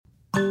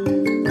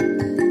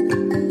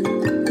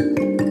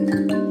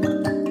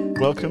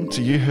Welcome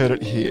to You Heard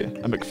It Here,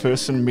 a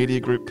McPherson Media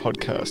Group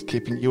podcast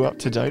keeping you up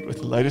to date with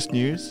the latest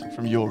news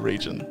from your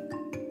region.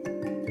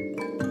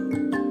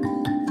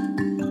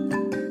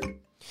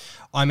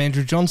 I'm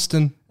Andrew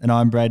Johnston. And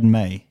I'm Braden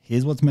May.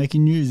 Here's what's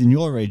making news in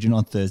your region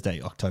on Thursday,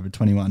 October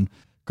 21.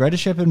 Greater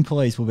Shepparton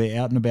Police will be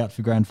out and about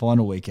for Grand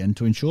Final weekend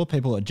to ensure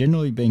people are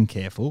generally being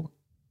careful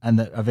and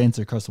that events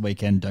across the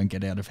weekend don't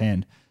get out of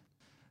hand.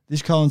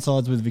 This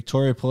coincides with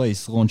Victoria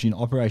Police launching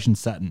Operation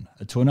Saturn,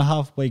 a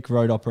 2.5-week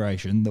road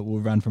operation that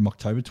will run from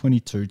October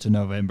 22 to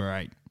November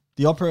 8.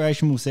 The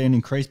operation will see an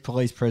increased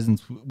police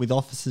presence with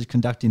officers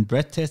conducting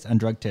breath tests and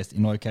drug tests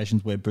in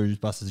locations where booze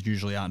buses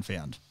usually aren't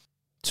found.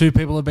 2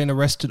 people have been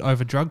arrested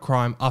over drug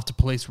crime after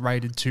police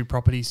raided 2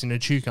 properties in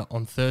Echuca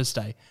on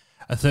Thursday.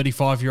 A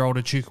 35-year-old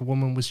Echuca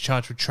woman was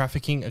charged with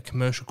trafficking a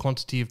commercial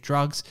quantity of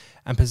drugs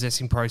and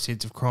possessing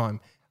proceeds of crime.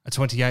 A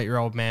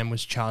 28-year-old man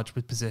was charged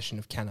with possession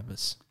of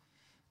cannabis.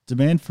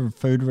 Demand for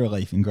food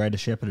relief in Greater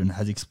Shepparton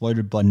has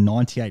exploded by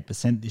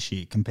 98% this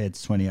year compared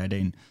to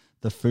 2018,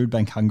 the Food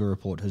Bank Hunger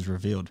Report has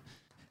revealed.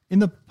 In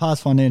the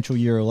past financial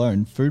year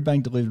alone, Food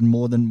Bank delivered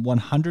more than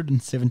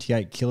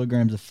 178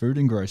 kilograms of food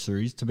and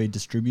groceries to be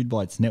distributed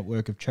by its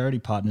network of charity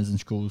partners and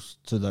schools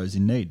to those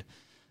in need.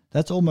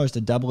 That's almost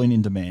a doubling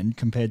in demand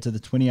compared to the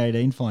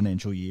 2018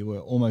 financial year, where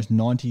almost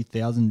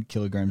 90,000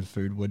 kilograms of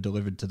food were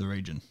delivered to the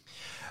region.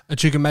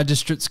 Echuca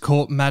Magistrates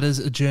Court matters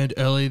adjourned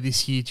earlier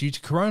this year due to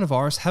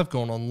coronavirus have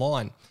gone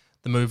online.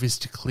 The move is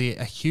to clear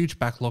a huge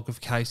backlog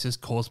of cases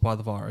caused by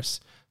the virus.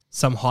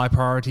 Some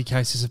high-priority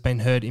cases have been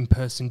heard in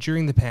person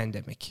during the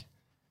pandemic.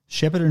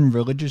 Shepparton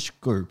religious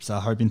groups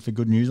are hoping for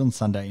good news on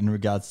Sunday in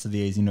regards to the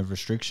easing of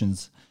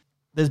restrictions.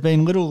 There's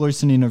been little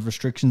loosening of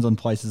restrictions on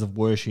places of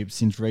worship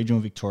since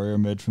regional Victoria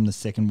emerged from the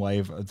second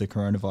wave of the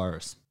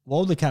coronavirus.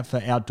 While the cap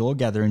for outdoor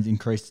gatherings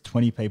increased to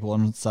 20 people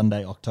on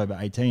Sunday, October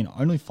 18,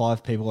 only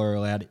 5 people are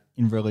allowed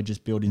in religious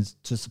buildings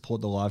to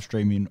support the live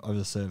streaming of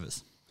the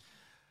service.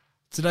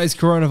 Today's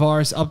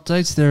coronavirus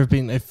updates. There have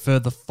been a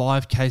further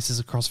 5 cases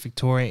across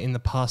Victoria in the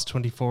past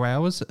 24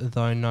 hours,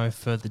 though no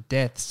further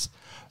deaths.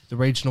 The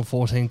regional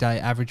 14-day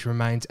average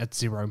remains at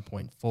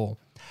 0.4.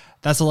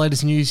 That's the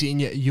latest news in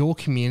your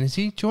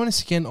community. Join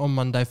us again on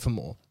Monday for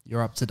more.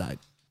 You're up to date.